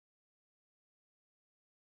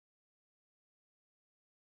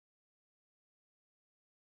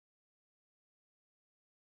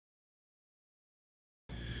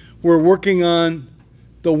We're working on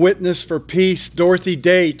the Witness for Peace, Dorothy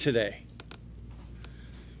Day, today.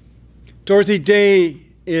 Dorothy Day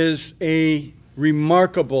is a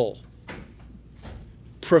remarkable,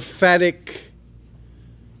 prophetic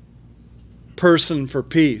person for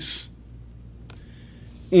peace.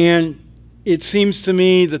 And it seems to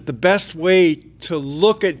me that the best way to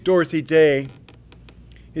look at Dorothy Day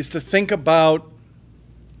is to think about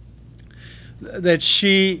that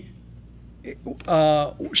she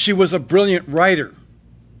was a brilliant writer.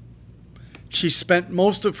 She spent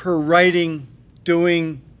most of her writing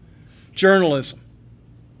doing journalism.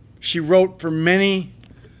 She wrote for many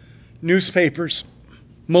newspapers,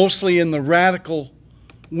 mostly in the radical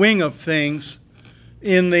wing of things,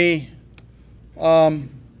 in the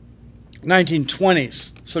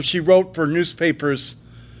 1920s. So she wrote for newspapers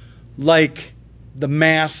like the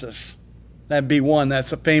Masses. That'd be one.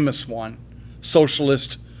 That's a famous one.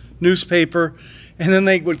 Socialist newspaper. And then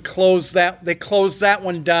they would close that. They closed that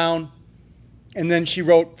one down. And then she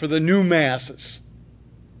wrote for the New Masses.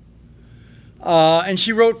 And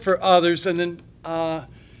she wrote for others. And then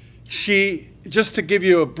just to give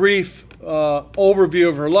you a brief overview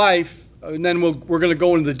of her life, and then we're going to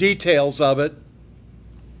go into the details of it,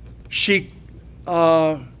 she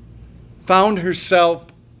found herself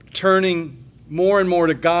turning more and more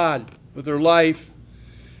to God with her life,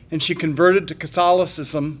 and she converted to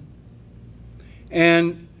Catholicism.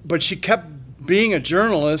 But she kept being a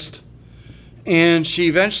journalist, and she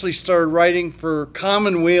eventually started writing for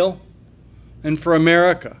Commonweal and for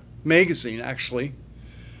America magazine, actually.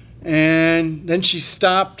 And then she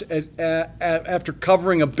stopped after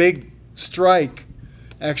covering a big strike,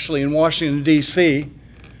 actually, in Washington, D.C.,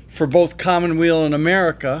 for both Commonweal and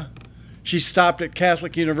America. She stopped at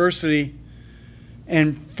Catholic University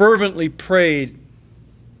and fervently prayed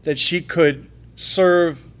that she could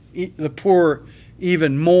serve the poor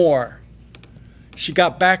even more. She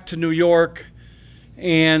got back to New York,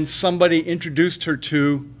 and somebody introduced her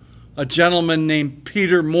to a gentleman named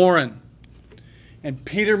Peter Morin. And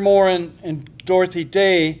Peter Morin and Dorothy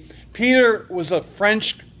Day, Peter was a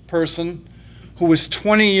French person who was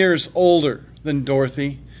 20 years older than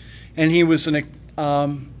Dorothy, and he was a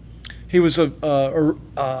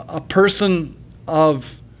person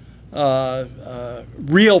of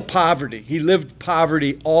real poverty. He lived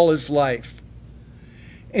poverty all his life.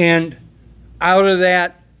 And out of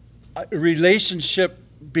that relationship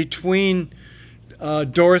between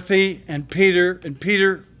Dorothy and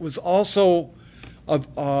Peter was also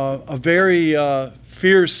a very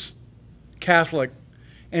fierce Catholic,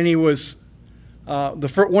 and he was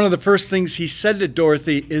one of the first things he said to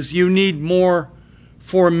Dorothy is, "You need more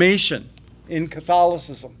formation in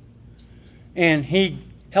Catholicism," and he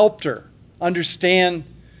helped her understand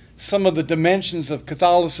some of the dimensions of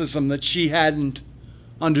Catholicism that she hadn't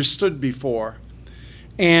understood before.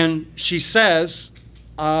 And she says,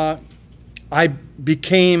 "I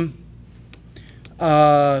became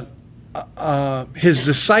his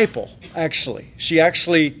disciple." Actually, she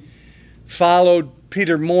actually followed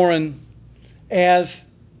Peter Morin as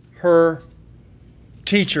her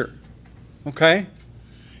teacher. Okay,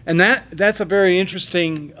 and that's a very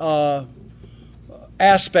interesting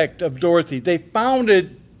aspect of Dorothy. They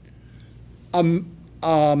founded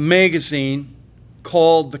a magazine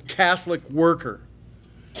called The Catholic Worker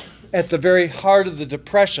at the very heart of the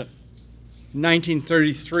Depression,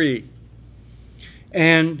 1933.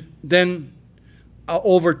 And then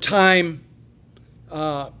over time,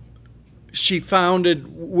 she founded,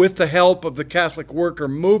 with the help of the Catholic Worker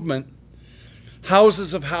movement,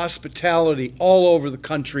 houses of hospitality all over the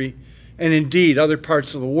country, and indeed other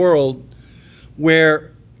parts of the world,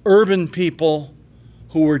 where urban people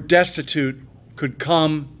who were destitute could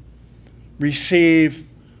come, receive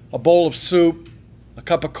a bowl of soup, a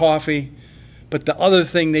cup of coffee. But the other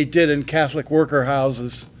thing they did in Catholic worker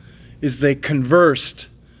houses is they conversed,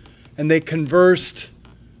 and they conversed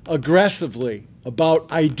aggressively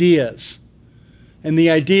about ideas. And the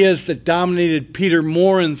ideas that dominated Peter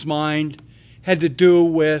Morin's mind had to do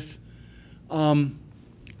with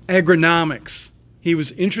agronomics. He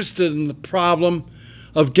was interested in the problem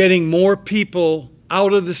of getting more people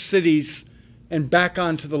out of the cities and back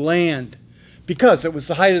onto the land, because it was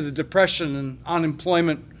the height of the Depression and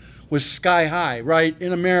unemployment was sky high, right?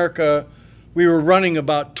 In America, we were running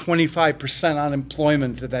about 25%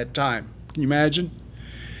 unemployment at that time. Can you imagine?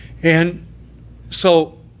 And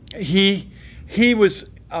so he was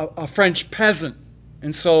a French peasant,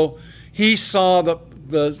 and so he saw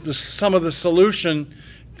some of the solution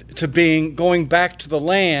to going back to the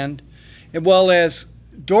land, as well as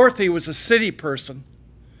Dorothy was a city person,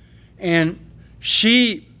 and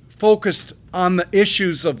she focused on the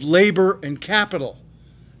issues of labor and capital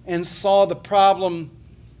and saw the problem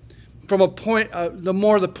from the point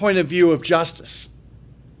of view of justice,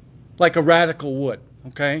 like a radical would,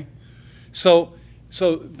 okay? So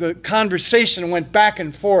the conversation went back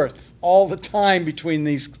and forth all the time between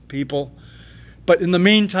these people, but in the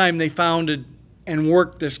meantime, they founded and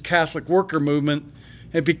worked this Catholic worker movement.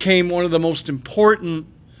 It became one of the most important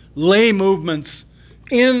lay movements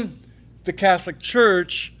in the Catholic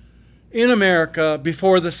Church in America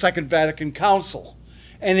before the Second Vatican Council.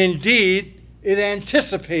 And indeed, it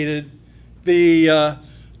anticipated the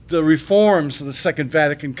reforms of the Second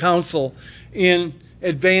Vatican Council in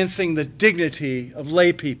advancing the dignity of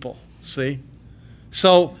lay people, see?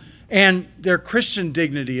 So, and their Christian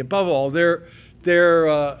dignity, above all, their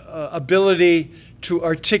ability to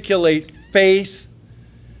articulate faith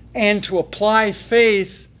and to apply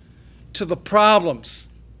faith to the problems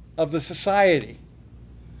of the society.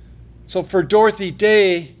 So for Dorothy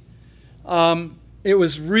Day, it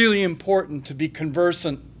was really important to be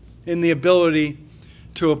conversant in the ability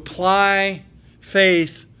to apply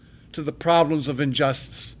faith to the problems of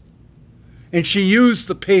injustice. And she used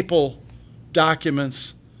the papal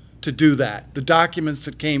documents to do that, the documents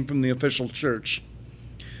that came from the official church.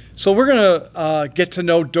 So we're going to get to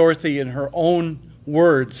know Dorothy in her own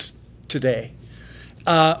words today.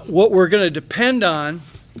 What we're going to depend on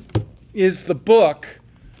is the book,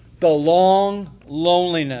 The Long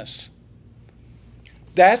Loneliness.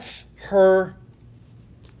 That's her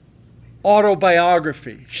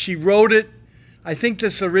autobiography. She wrote it, I think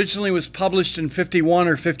this originally was published in 51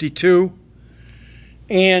 or 52.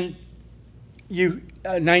 And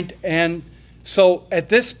so at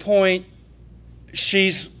this point,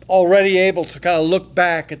 she's already able to kind of look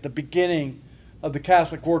back at the beginning of the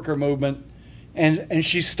Catholic worker movement, and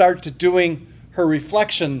she starts to doing her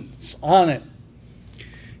reflections on it.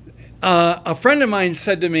 A friend of mine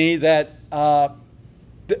said to me that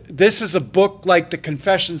this is a book like the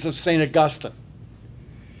Confessions of St. Augustine.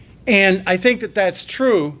 And I think that that's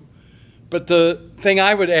true, but the thing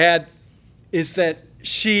I would add is that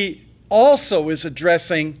she also is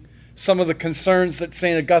addressing some of the concerns that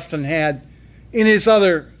St. Augustine had in his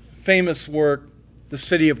other famous work, The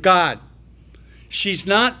City of God. She's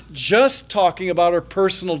not just talking about her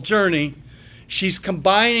personal journey, she's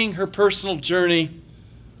combining her personal journey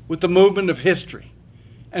with the movement of history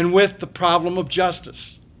and with the problem of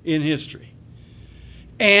justice in history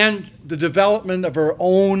and the development of her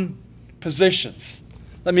own positions.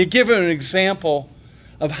 Let me give you an example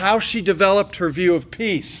of how she developed her view of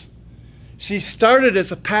peace. She started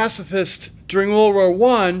as a pacifist during World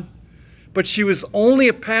War I, but she was only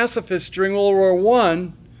a pacifist during World War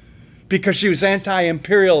I because she was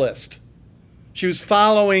anti-imperialist. She was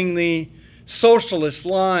following the socialist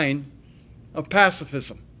line of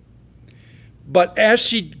pacifism. But as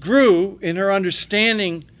she grew in her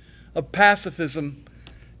understanding of pacifism,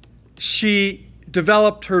 she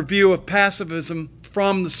developed her view of pacifism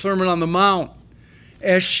from the Sermon on the Mount.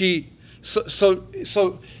 So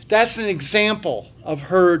that's an example of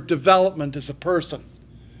her development as a person.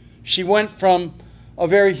 She went from a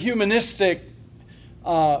very humanistic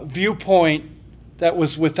viewpoint that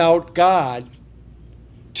was without God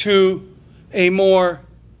to a more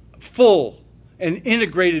full and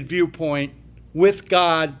integrated viewpoint with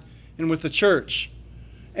God and with the church.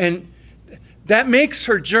 And that makes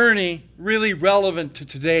her journey really relevant to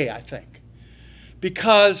today, I think.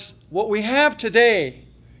 Because what we have today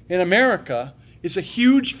in America is a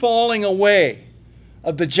huge falling away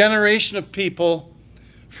of the generation of people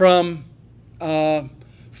from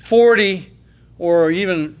 40 or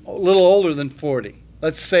even a little older than 40.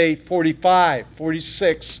 Let's say 45,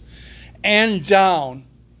 46, and down.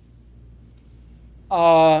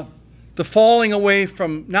 The falling away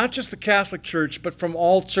from not just the Catholic Church, but from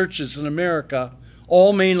all churches in America,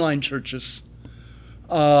 all mainline churches,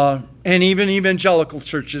 and even evangelical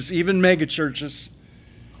churches, even mega churches.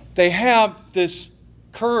 They have this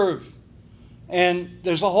curve, and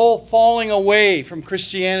there's a whole falling away from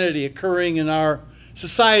Christianity occurring in our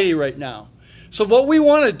society right now. So what we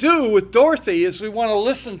want to do with Dorothy is we want to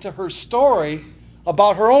listen to her story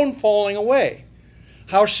about her own falling away,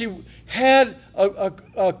 how she had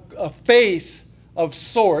a faith of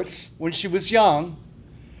sorts when she was young,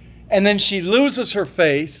 and then she loses her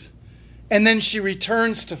faith, and then she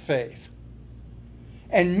returns to faith.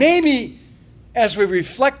 And maybe as we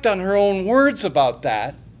reflect on her own words about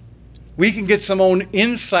that, we can get some own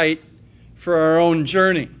insight for our own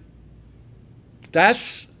journey.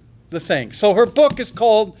 That's the thing. So her book is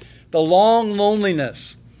called The Long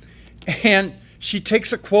Loneliness. And she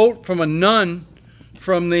takes a quote from a nun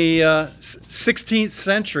from the 16th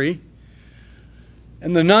century.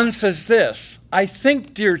 And the nun says this: "I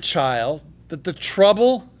think, dear child, that the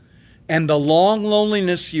trouble and the long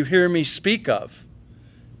loneliness you hear me speak of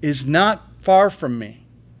is not far from me,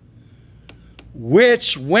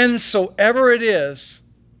 which, whensoever it is,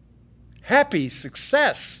 happy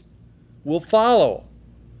success will follow.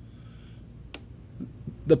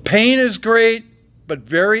 The pain is great, but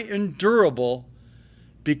very endurable,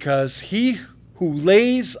 because he who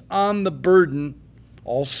lays on the burden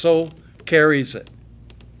also carries it."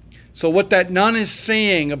 So what that nun is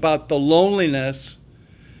saying about the loneliness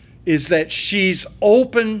is that she's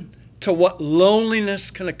open to what loneliness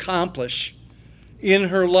can accomplish in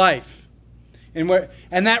her life.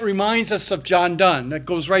 And that reminds us of John Donne. That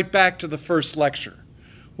goes right back to the first lecture,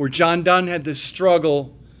 where John Donne had this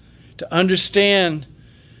struggle to understand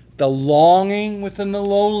the longing within the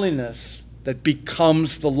loneliness that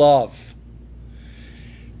becomes the love.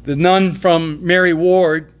 The nun from Mary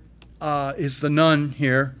Ward is the nun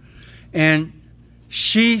here, and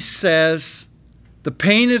she says the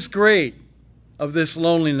pain is great of this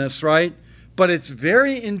loneliness, right? But it's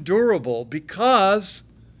very endurable, because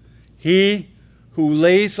he who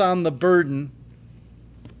lays on the burden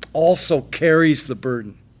also carries the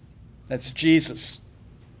burden. That's Jesus.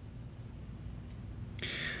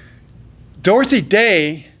 Dorothy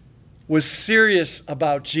Day was serious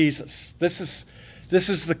about Jesus. This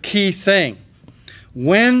is the key thing.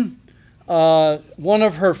 When one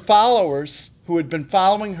of her followers, who had been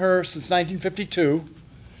following her since 1952,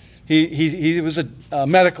 he was a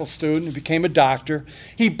medical student, he became a doctor.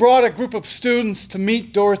 He brought a group of students to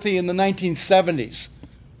meet Dorothy in the 1970s,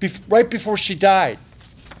 right before she died.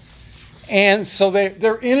 And so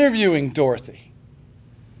they're interviewing Dorothy.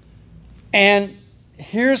 And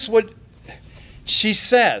here's what she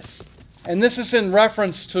says, and this is in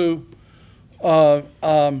reference to her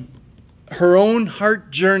own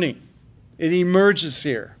heart journey. It emerges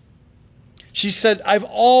here. She said, "I've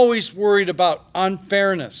always worried about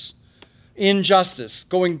unfairness, injustice,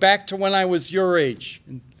 going back to when I was your age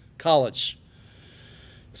in college."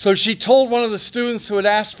 So she told one of the students who had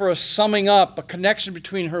asked for a summing up, a connection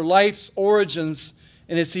between her life's origins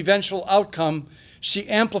and its eventual outcome. She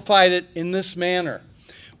amplified it in this manner: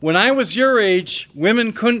 "When I was your age,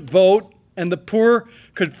 women couldn't vote, and the poor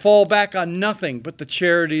could fall back on nothing but the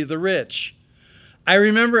charity of the rich. I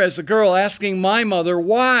remember as a girl asking my mother,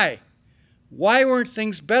 why? Why weren't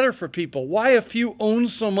things better for people? Why a few owned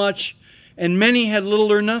so much and many had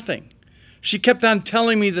little or nothing? She kept on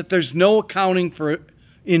telling me that there's no accounting for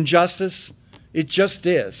injustice. It just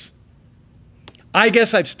is. I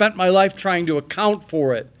guess I've spent my life trying to account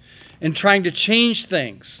for it and trying to change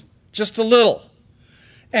things just a little.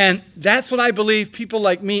 And that's what I believe people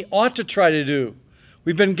like me ought to try to do.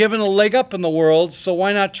 We've been given a leg up in the world, so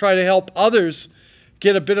why not try to help others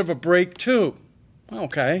get a bit of a break too?"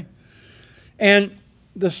 Okay. And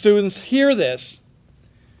the students hear this,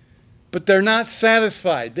 but they're not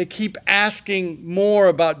satisfied. They keep asking more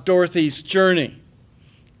about Dorothy's journey.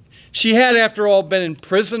 She had, after all, been in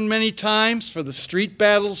prison many times for the street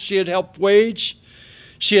battles she had helped wage.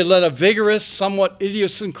 She had led a vigorous, somewhat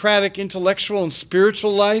idiosyncratic intellectual and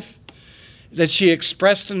spiritual life that she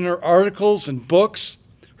expressed in her articles and books.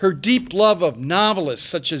 Her deep love of novelists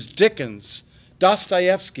such as Dickens,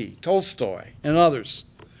 Dostoevsky, Tolstoy, and others.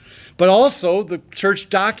 But also the church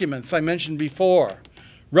documents I mentioned before,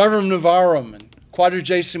 Rerum Novarum and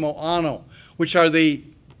Quadragesimo Anno, which are the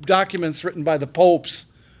documents written by the popes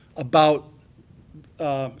about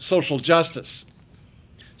social justice.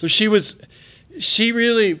 So she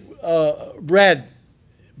really read,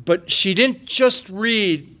 but she didn't just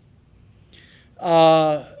read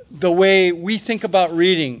the way we think about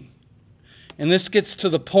reading. And this gets to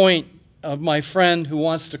the point of my friend who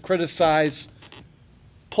wants to criticize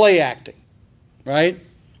play acting, right?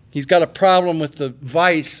 He's got a problem with the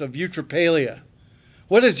vice of eutrapelia.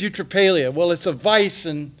 What is eutrapelia? Well, it's a vice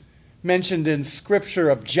mentioned in Scripture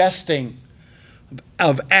of jesting,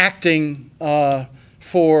 of acting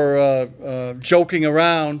for joking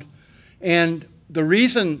around. And the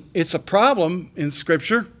reason it's a problem in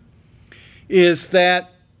Scripture is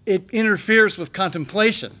that it interferes with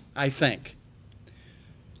contemplation, I think.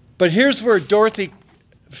 But here's where Dorothy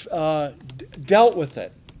dealt with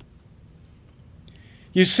it.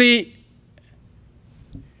 You see,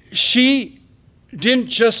 she didn't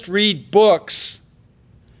just read books,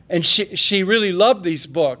 and she really loved these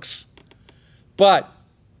books, but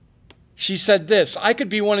she said this: "I could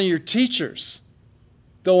be one of your teachers,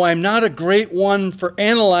 though I'm not a great one for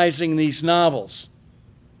analyzing these novels.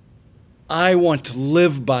 I want to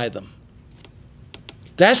live by them.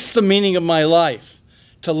 That's the meaning of my life.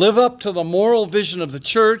 to live up to the moral vision of the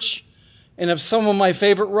church and of some of my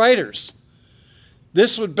favorite writers.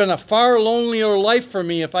 This would have been a far lonelier life for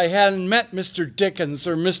me if I hadn't met Mr. Dickens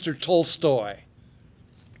or Mr. Tolstoy.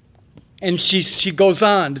 And she goes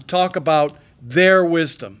on to talk about their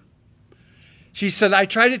wisdom. She said, I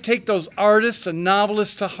try to take those artists and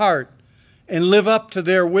novelists to heart and live up to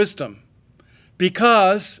their wisdom.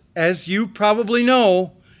 Because, as you probably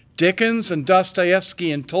know, Dickens and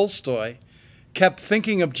Dostoevsky and Tolstoy kept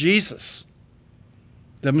thinking of Jesus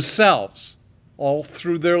themselves all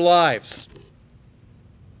through their lives.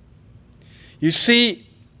 You see,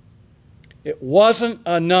 it wasn't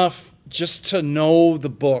enough just to know the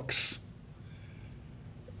books,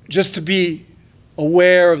 just to be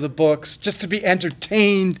aware of the books, just to be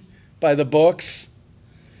entertained by the books.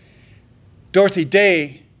 Dorothy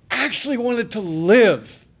Day actually wanted to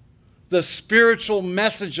live the spiritual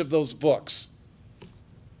message of those books.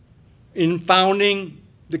 In founding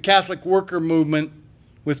the Catholic Worker Movement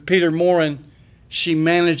with Peter Morin, she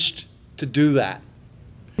managed to do that.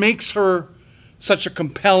 It makes her such a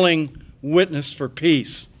compelling witness for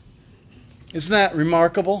peace. Isn't that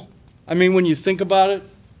remarkable? I mean, when you think about it,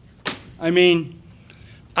 I mean,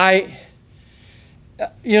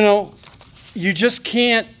 you just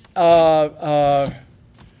can't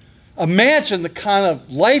imagine the kind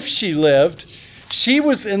of life she lived. She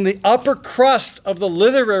was in the upper crust of the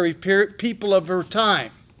literary people of her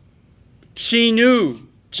time. She knew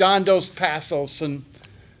John Dos Passos and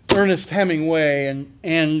Ernest Hemingway,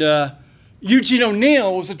 and Eugene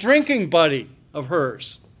O'Neill was a drinking buddy of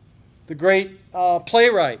hers, the great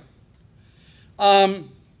playwright. And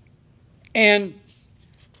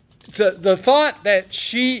the thought that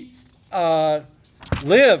she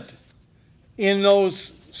lived in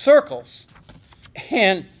those circles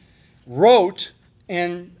and wrote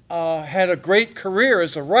and had a great career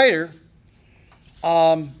as a writer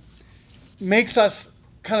makes us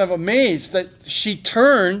kind of amazed that she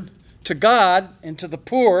turned to God and to the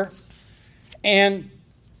poor, and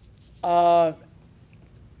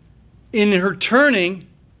in her turning,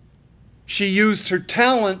 she used her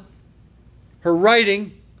talent, her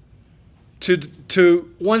writing, to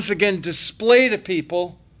once again display to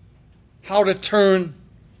people how to turn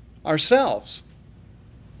ourselves.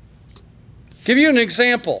 Give you an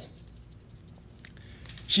example.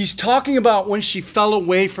 She's talking about when she fell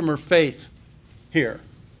away from her faith here.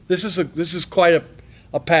 This is quite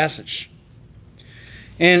a passage.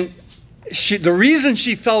 And the reason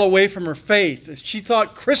she fell away from her faith is she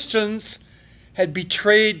thought Christians had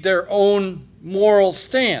betrayed their own moral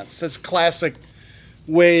stance. That's a classic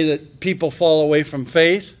way that people fall away from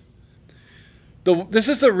faith. This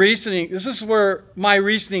is the reasoning. This is where my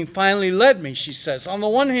reasoning finally led me, she says. On the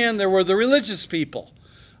one hand, there were the religious people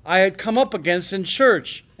I had come up against in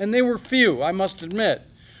church, and they were few, I must admit.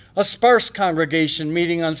 A sparse congregation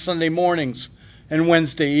meeting on Sunday mornings and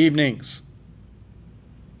Wednesday evenings.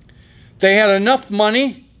 They had enough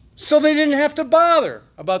money, so they didn't have to bother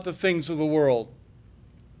about the things of the world.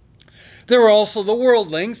 There were also the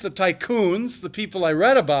worldlings, the tycoons, the people I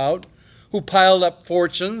read about, who piled up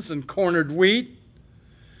fortunes and cornered wheat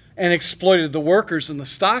and exploited the workers in the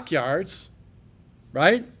stockyards,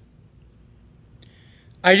 right?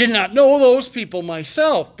 I did not know those people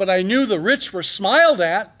myself, but I knew the rich were smiled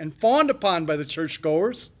at and fawned upon by the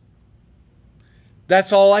churchgoers.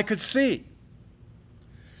 That's all I could see.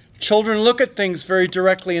 Children look at things very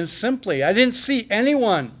directly and simply. I didn't see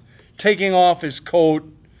anyone taking off his coat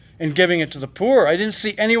and giving it to the poor. I didn't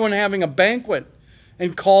see anyone having a banquet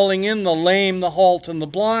and calling in the lame, the halt, and the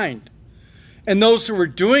blind. And those who were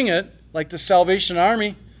doing it, like the Salvation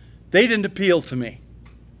Army, they didn't appeal to me.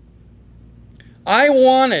 I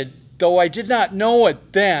wanted, though I did not know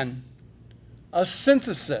it then, a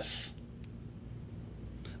synthesis.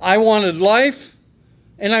 I wanted life,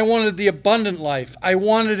 and I wanted the abundant life. I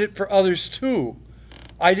wanted it for others too.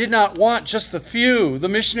 I did not want just the few, the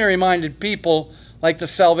missionary-minded people like the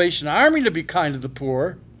Salvation Army to be kind to the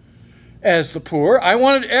poor, as the poor. I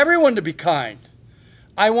wanted everyone to be kind.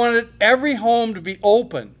 I wanted every home to be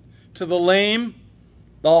open to the lame,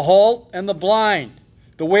 the halt, and the blind,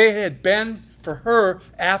 the way it had been for her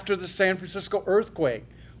after the San Francisco earthquake,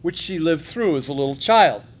 which she lived through as a little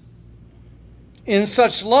child. In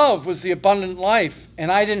such love was the abundant life,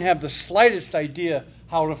 and I didn't have the slightest idea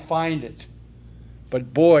how to find it.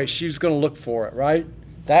 But boy, she was going to look for it, right?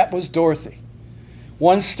 That was Dorothy.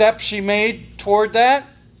 One step she made toward that,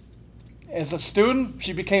 as a student,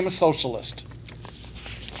 she became a socialist.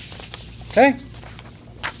 Okay?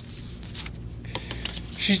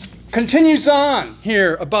 She continues on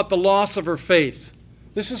here about the loss of her faith.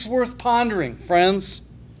 This is worth pondering, friends,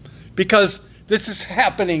 because this is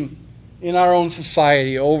happening in our own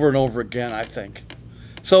society over and over again, I think.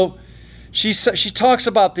 So she talks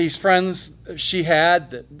about these friends she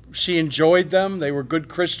had, that she enjoyed them. They were good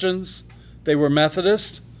Christians. They were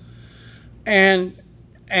Methodist. And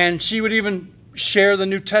she would even share the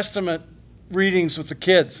New Testament readings with the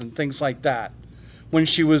kids and things like that when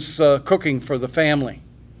she was cooking for the family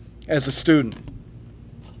as a student.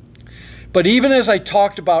 But even as I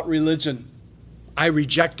talked about religion, I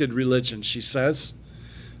rejected religion, she says.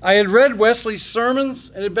 I had read Wesley's sermons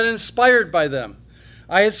and had been inspired by them.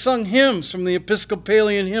 I had sung hymns from the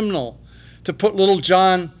Episcopalian hymnal to put little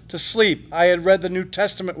John to sleep. I had read the New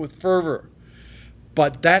Testament with fervor.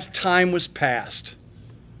 But that time was past,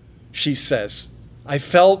 she says. I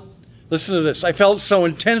felt, listen to this, I felt so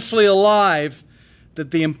intensely alive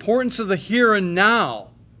that the importance of the here and now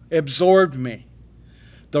absorbed me.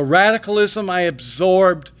 The radicalism I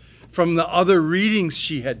absorbed from the other readings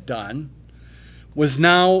she had done was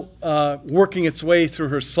now working its way through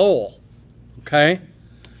her soul, okay?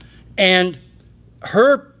 And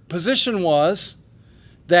her position was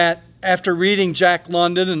that after reading Jack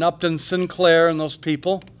London and Upton Sinclair and those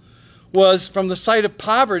people, was from the sight of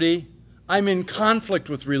poverty, I'm in conflict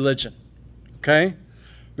with religion, okay?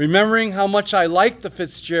 Remembering how much I liked the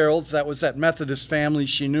Fitzgeralds, that was that Methodist family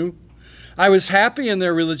she knew, I was happy in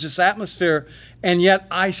their religious atmosphere, and yet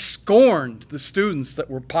I scorned the students that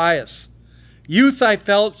were pious. Youth, I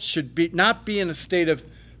felt, should not be in a state of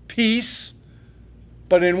peace,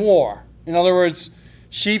 but in war. In other words,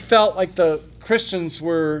 she felt like the Christians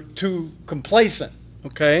were too complacent,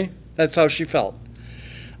 okay? That's how she felt.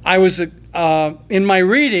 I was, in my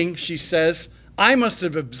reading, she says, I must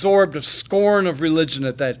have absorbed a scorn of religion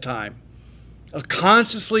at that time, a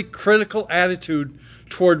consciously critical attitude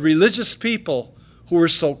toward religious people who were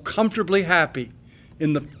so comfortably happy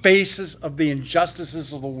in the faces of the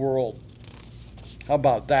injustices of the world. How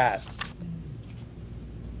about that?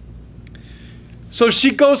 So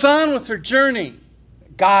she goes on with her journey.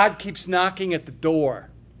 God keeps knocking at the door.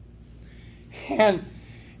 And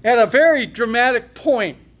at a very dramatic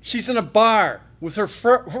point, she's in a bar with her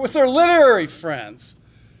literary friends.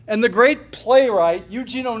 And the great playwright,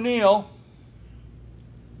 Eugene O'Neill,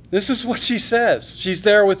 this is what she says. She's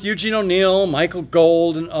there with Eugene O'Neill, Michael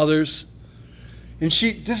Gold, and others. And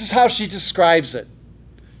this is how she describes it.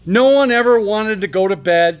 No one ever wanted to go to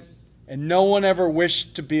bed, and no one ever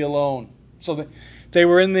wished to be alone. So they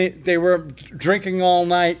were drinking all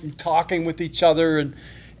night and talking with each other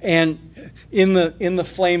and in the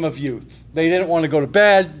flame of youth. They didn't want to go to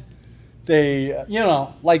bed. They,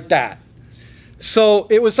 like that. So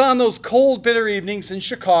it was on those cold, bitter evenings in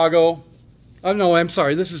Chicago. Oh, no, I'm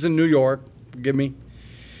sorry. This is in New York. Forgive me.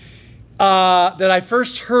 That I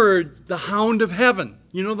first heard The Hound of Heaven.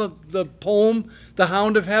 You know the poem, The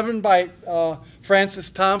Hound of Heaven by Francis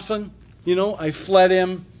Thompson? I fled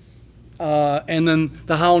him. And then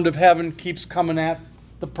the hound of heaven keeps coming at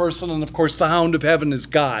the person. And, of course, the hound of heaven is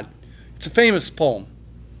God. It's a famous poem.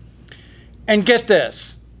 And get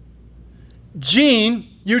this.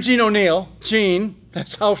 Eugene O'Neill,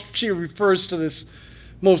 that's how she refers to this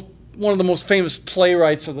one of the most famous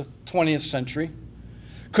playwrights of the 20th century,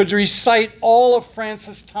 could recite all of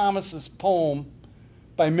Francis Thomas's poem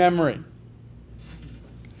by memory.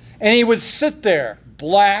 And he would sit there,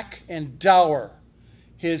 black and dour,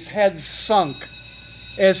 his head sunk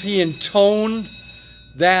as he intoned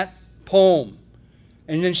that poem.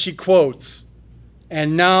 And then she quotes,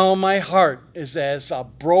 "And now my heart is as a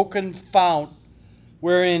broken fount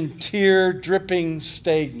wherein tear drippings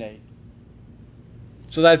stagnate."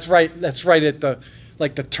 So that's right at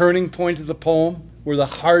the turning point of the poem, where the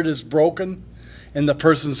heart is broken and the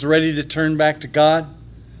person's ready to turn back to God.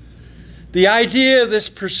 The idea of this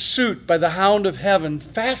pursuit by the hound of heaven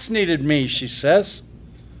fascinated me, she says.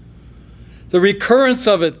 The recurrence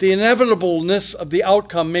of it, the inevitableness of the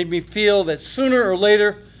outcome, made me feel that sooner or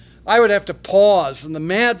later I would have to pause in the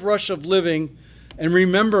mad rush of living and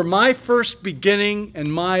remember my first beginning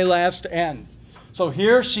and my last end. So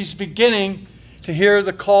here she's beginning to hear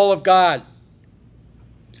the call of God.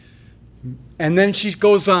 And then she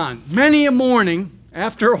goes on. Many a morning,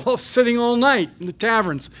 after sitting all night in the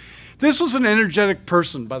taverns. This was an energetic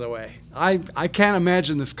person, by the way. I can't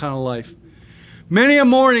imagine this kind of life. Many a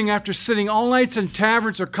morning after sitting all nights in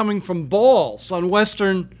taverns or coming from balls on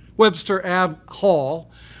Webster Ave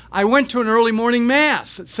Hall, I went to an early morning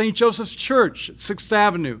mass at St. Joseph's Church at 6th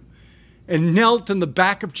Avenue and knelt in the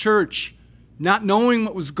back of church, not knowing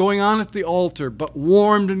what was going on at the altar, but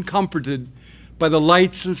warmed and comforted by the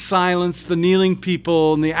lights and silence, the kneeling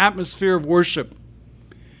people, and the atmosphere of worship.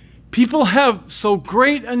 People have so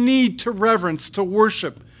great a need to reverence, to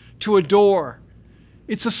worship, to adore,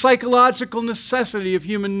 It's a psychological necessity of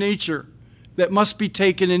human nature that must be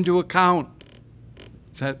taken into account.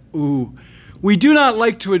 Is that, ooh. We do not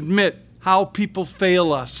like to admit how people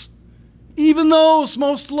fail us. Even those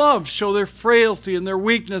most loved show their frailty and their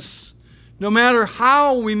weakness. No matter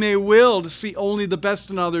how we may will to see only the best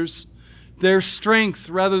in others, their strength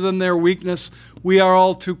rather than their weakness, we are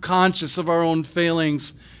all too conscious of our own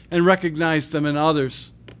failings and recognize them in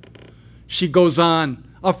others. She goes on,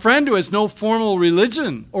 a friend who has no formal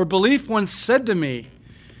religion or belief once said to me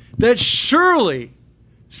that surely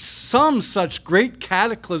some such great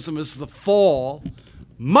cataclysm as the fall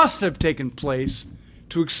must have taken place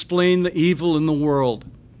to explain the evil in the world.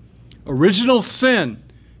 Original sin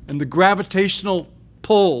and the gravitational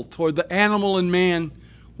pull toward the animal and man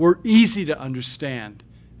were easy to understand,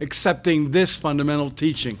 accepting this fundamental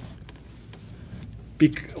teaching.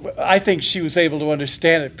 I think she was able to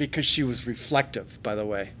understand it because she was reflective, by the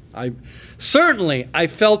way. I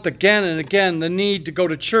felt again and again the need to go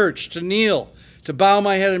to church, to kneel, to bow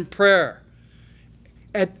my head in prayer.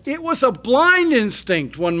 It was a blind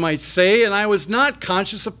instinct, one might say, and I was not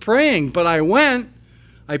conscious of praying, but I went.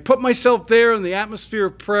 I put myself there in the atmosphere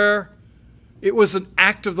of prayer. It was an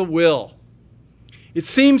act of the will. It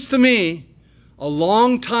seems to me a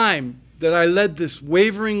long time that I led this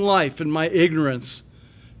wavering life in my ignorance,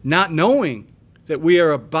 not knowing that we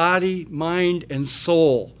are a body, mind, and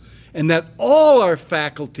soul, and that all our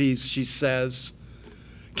faculties, she says,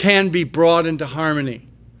 can be brought into harmony.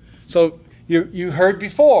 So you heard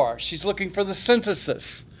before, she's looking for the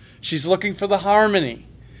synthesis. She's looking for the harmony.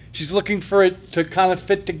 She's looking for it to kind of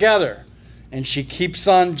fit together. And she keeps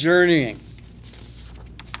on journeying.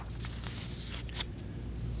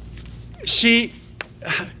 She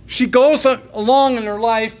goes along in her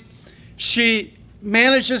life. She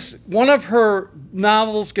manages, one of her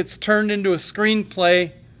novels gets turned into a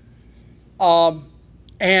screenplay,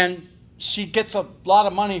 and she gets a lot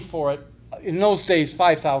of money for it. In those days,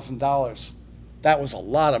 $5,000. That was a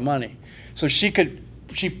lot of money. So she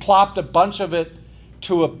plopped a bunch of it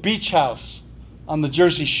to a beach house on the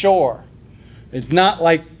Jersey Shore. It's not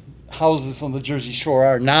like houses on the Jersey Shore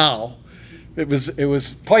are now. It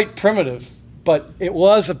was quite primitive, but it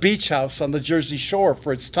was a beach house on the Jersey Shore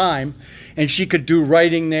for its time, and she could do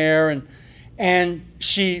writing there, and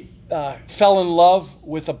she fell in love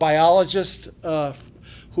with a biologist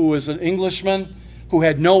who was an Englishman who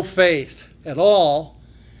had no faith at all,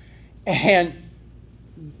 and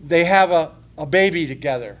they have a baby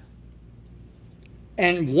together.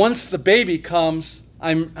 And once the baby comes,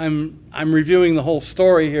 I'm reviewing the whole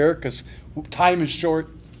story here because time is short.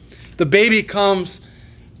 The baby comes,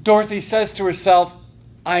 Dorothy says to herself,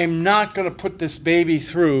 I am not going to put this baby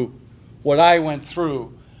through what I went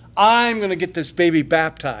through. I'm going to get this baby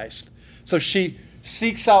baptized. So she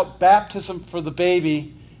seeks out baptism for the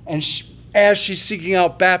baby, and as she's seeking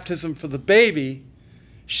out baptism for the baby,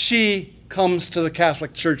 she comes to the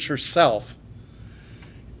Catholic Church herself.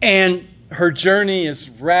 And her journey is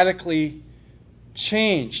radically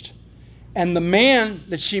changed. And the man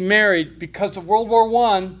that she married, because of World War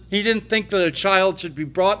I, he didn't think that a child should be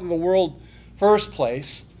brought in the world first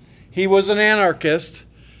place. He was an anarchist,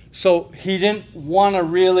 so he didn't want to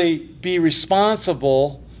really be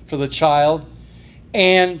responsible for the child.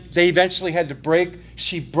 And they eventually had to break.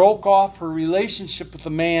 She broke off her relationship with the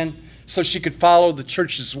man so she could follow the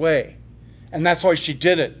church's way. And that's why she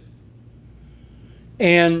did it.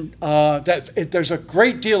 And there's a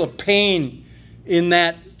great deal of pain in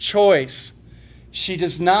that choice. She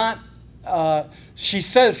does not, she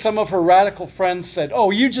says some of her radical friends said, oh,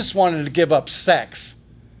 you just wanted to give up sex.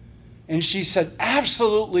 And she said,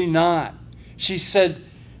 absolutely not. She said,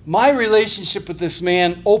 my relationship with this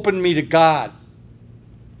man opened me to God.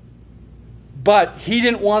 But he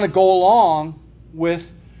didn't want to go along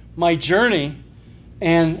with my journey,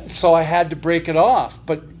 and so I had to break it off.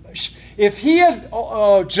 But if he had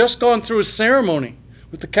just gone through a ceremony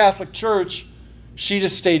with the Catholic Church, she'd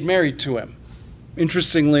have stayed married to him,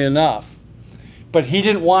 interestingly enough. But he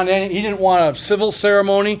didn't want a civil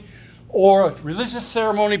ceremony or a religious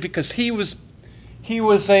ceremony because he was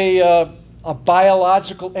a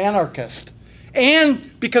biological anarchist,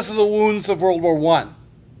 and because of the wounds of World War I.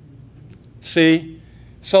 See,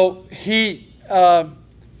 so she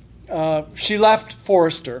left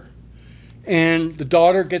Forrester, and the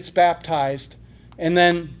daughter gets baptized, and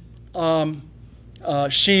then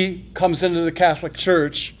she comes into the Catholic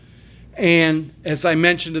Church, and as I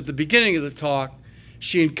mentioned at the beginning of the talk,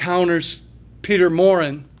 she encounters Peter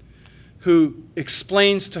Morin, who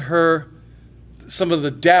explains to her some of the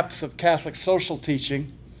depth of Catholic social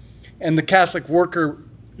teaching, and the Catholic Worker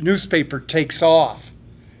newspaper takes off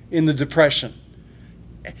in the Depression.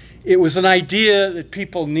 it was an idea that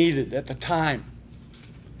people needed at the time.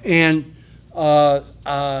 And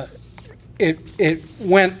it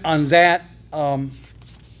went on that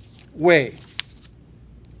way.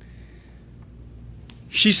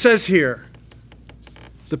 She says here,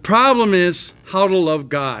 the problem is how to love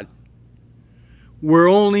God. We're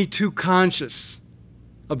only too conscious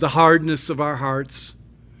of the hardness of our hearts.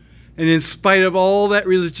 And in spite of all that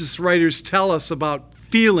religious writers tell us about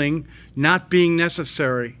feeling not being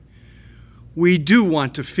necessary, we do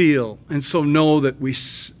want to feel and so know that we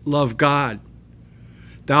love God.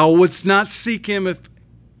 Thou wouldst not seek him if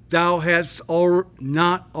thou hadst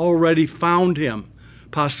not already found him,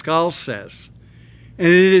 Pascal says. And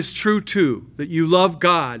it is true, too, that you love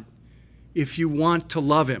God if you want to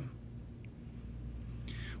love him.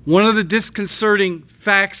 One of the disconcerting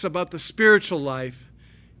facts about the spiritual life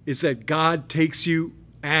is that God takes you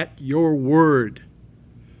at your word.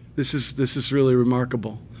 This is really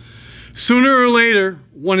remarkable. Sooner or later,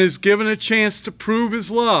 one is given a chance to prove his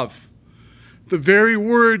love. The very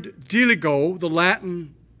word diligo, the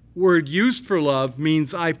Latin word used for love,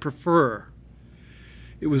 means I prefer.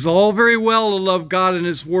 It was all very well to love God and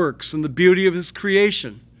his works and the beauty of his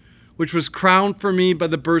creation, which was crowned for me by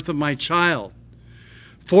the birth of my child.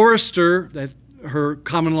 Forrester, her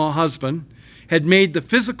common-law husband, had made the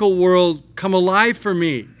physical world come alive for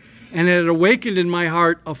me and had awakened in my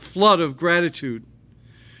heart a flood of gratitude.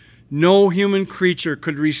 No human creature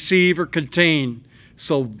could receive or contain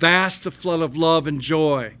so vast a flood of love and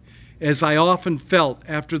joy as I often felt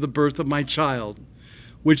after the birth of my child,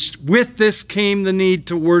 which with this came the need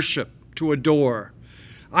to worship, to adore.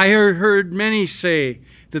 I heard many say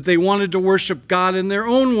that they wanted to worship God in their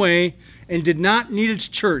own way and did not need a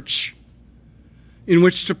church in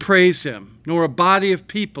which to praise him, nor a body of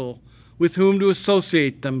people with whom to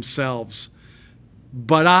associate themselves.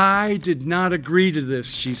 But I did not agree to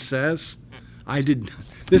this, she says. I did not.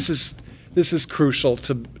 This is crucial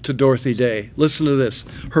to Dorothy Day. Listen to this.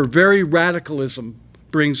 Her very radicalism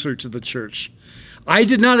brings her to the church. I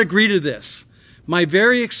did not agree to this. My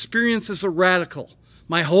very experience as a radical,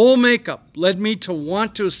 my whole makeup led me to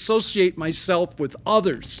want to associate myself with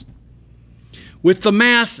others, with the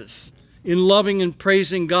masses, in loving and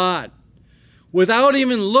praising God. Without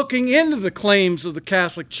even looking into the claims of the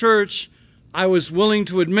Catholic Church, I was willing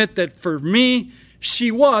to admit that for me,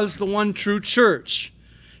 she was the one true church.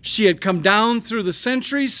 She had come down through the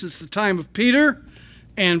centuries since the time of Peter,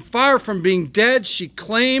 and far from being dead, she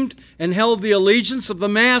claimed and held the allegiance of the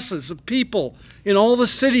masses of people in all the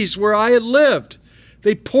cities where I had lived.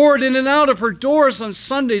 They poured in and out of her doors on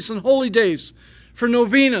Sundays and holy days for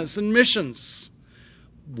novenas and missions.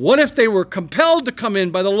 What if they were compelled to come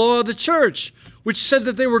in by the law of the church, which said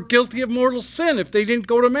that they were guilty of mortal sin if they didn't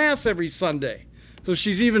go to Mass every Sunday? So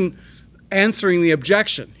she's even answering the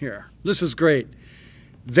objection here. This is great.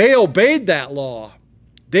 They obeyed that law.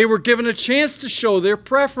 They were given a chance to show their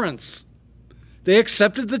preference. They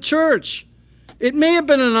accepted the church. It may have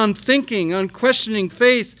been an unthinking, unquestioning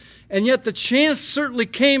faith, and yet the chance certainly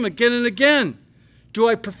came again and again. Do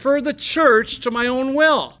I prefer the church to my own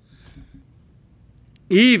will?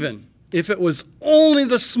 Even if it was only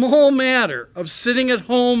the small matter of sitting at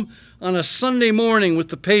home on a Sunday morning with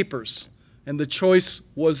the papers, and the choice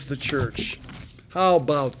was the church. How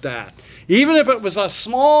about that? Even if it was a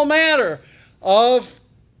small matter of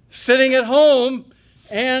sitting at home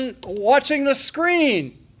and watching the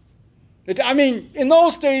screen. In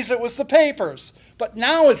those days it was the papers, but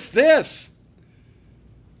now it's this.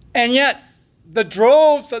 And yet,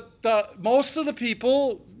 most of the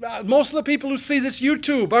people who see this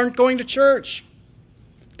YouTube aren't going to church.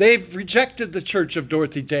 They've rejected the church of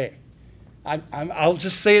Dorothy Day. I'll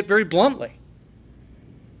just say it very bluntly.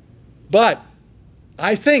 But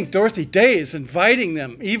I think Dorothy Day is inviting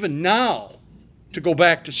them, even now, to go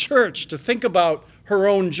back to church, to think about her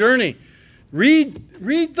own journey. Read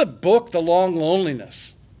the book, The Long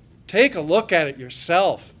Loneliness. Take a look at it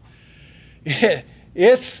yourself.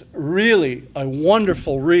 It's really a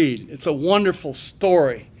wonderful read. It's a wonderful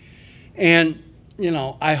story. And,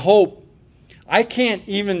 I can't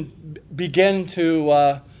even begin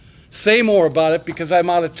to say more about it because I'm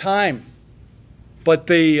out of time. But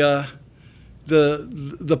the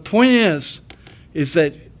point is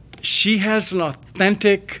that she has an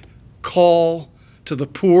authentic call to the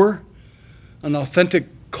poor, an authentic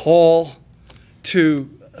call to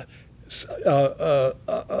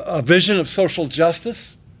a vision of social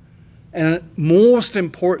justice, and most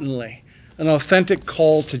importantly, an authentic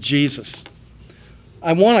call to Jesus.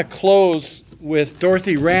 I want to close with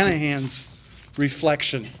Dorothy Ranahan's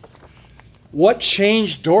reflection. What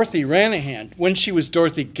changed Dorothy Ranahan when she was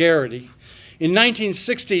Dorothy Garrity In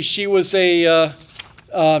 1960, she was a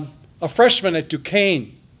freshman at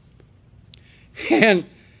Duquesne. And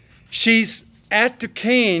she's at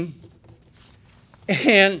Duquesne,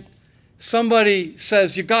 and somebody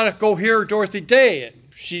says, "You got to go hear Dorothy Day." And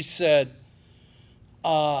she said,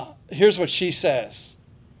 here's what she says.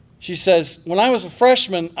 She says, "When I was a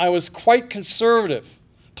freshman, I was quite conservative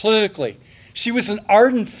politically." She was an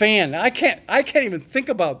ardent fan. I can't even think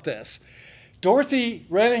about this. Dorothy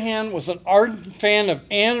Renahan was an ardent fan of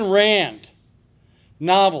Ayn Rand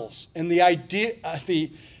novels and the idea,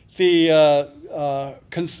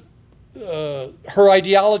 her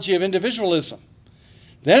ideology of individualism.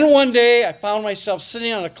 Then one day, I found myself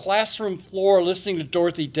sitting on a classroom floor listening to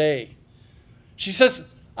Dorothy Day. She says,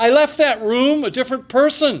 "I left that room a different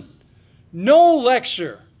person. No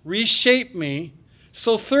lecture reshaped me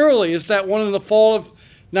so thoroughly as that one in the fall of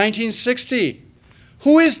 1960.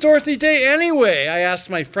 Who is Dorothy Day anyway?" I asked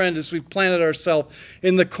my friend as we planted ourselves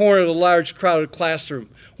in the corner of the large, crowded classroom.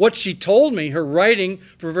 What she told me, her writing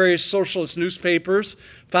for various socialist newspapers,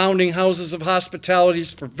 founding houses of hospitality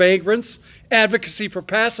for vagrants, advocacy for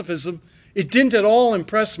pacifism, it didn't at all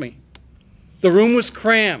impress me. The room was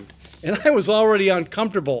crammed, and I was already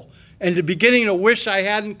uncomfortable and beginning to wish I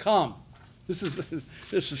hadn't come. This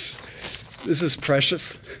is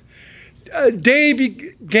precious. Day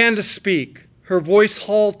began to speak, her voice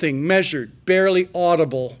halting, measured, barely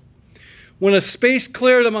audible. When a space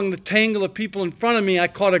cleared among the tangle of people in front of me, I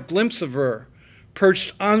caught a glimpse of her,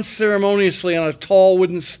 perched unceremoniously on a tall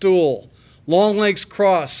wooden stool. Long legs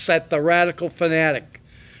crossed sat the radical fanatic,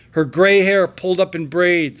 her gray hair pulled up in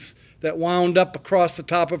braids that wound up across the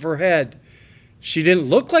top of her head. She didn't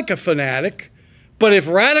look like a fanatic, but if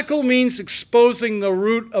radical means exposing the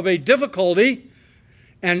root of a difficulty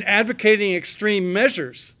and advocating extreme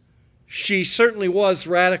measures, she certainly was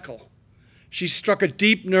radical. She struck a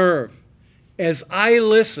deep nerve. As I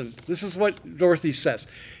listened, this is what Dorothy says,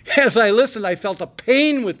 as I listened, I felt a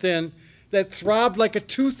pain within that throbbed like a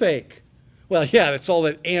toothache. Well, yeah, that's all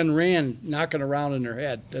that Ayn Rand knocking around in her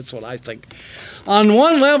head. That's what I think. On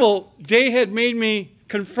one level, Day had made me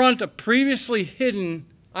confront a previously hidden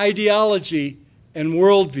ideology and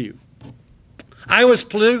worldview. I was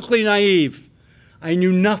politically naive. I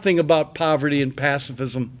knew nothing about poverty and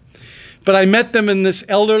pacifism. But I met them in this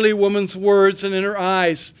elderly woman's words and in her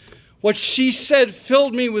eyes. What she said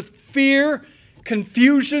filled me with fear,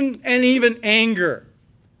 confusion, and even anger.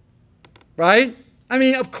 Right? I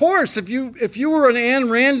mean, of course, if you were an Ayn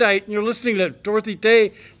Randite and you're listening to Dorothy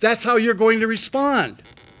Day, that's how you're going to respond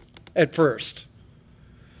at first.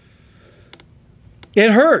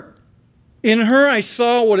 It hurt. In her, I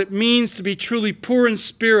saw what it means to be truly poor in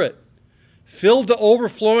spirit, filled to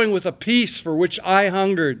overflowing with a peace for which I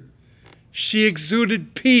hungered. She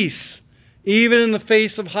exuded peace, even in the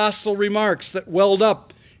face of hostile remarks that welled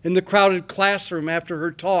up in the crowded classroom after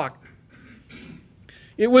her talk.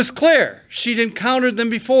 It was clear she'd encountered them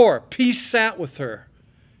before. Peace sat with her.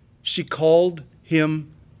 She called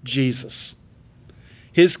him Jesus.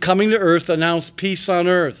 His coming to earth announced peace on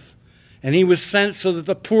earth, and he was sent so that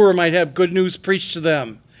the poor might have good news preached to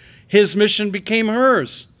them. His mission became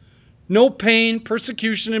hers. No pain,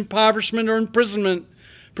 persecution, impoverishment, or imprisonment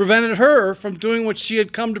prevented her from doing what she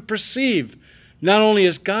had come to perceive, not only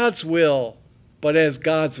as God's will, but as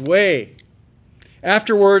God's way.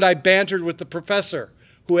 Afterward, I bantered with the professor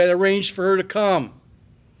who had arranged for her to come.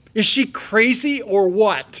 Is she crazy or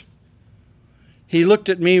what? He looked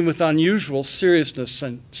at me with unusual seriousness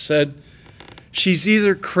and said, she's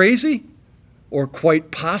either crazy or quite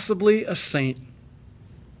possibly a saint.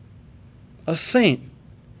 A saint.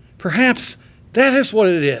 Perhaps that is what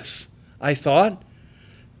it is, I thought.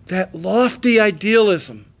 That lofty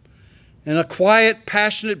idealism and a quiet,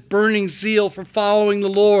 passionate, burning zeal for following the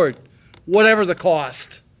Lord, whatever the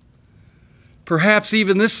cost. Perhaps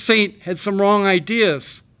even this saint had some wrong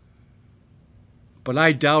ideas, but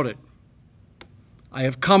I doubt it. I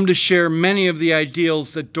have come to share many of the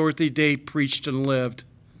ideals that Dorothy Day preached and lived.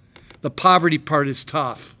 The poverty part is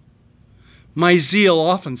tough. My zeal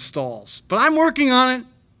often stalls, but I'm working on it.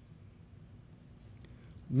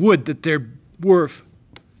 Would that there were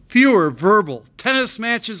fewer verbal tennis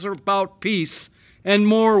matches about peace and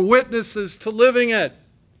more witnesses to living it.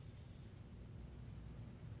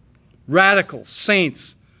 Radical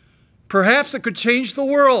saints. Perhaps it could change the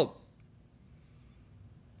world.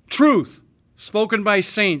 Truth, spoken by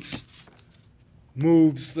saints,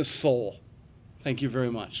 moves the soul. Thank you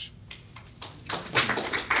very much.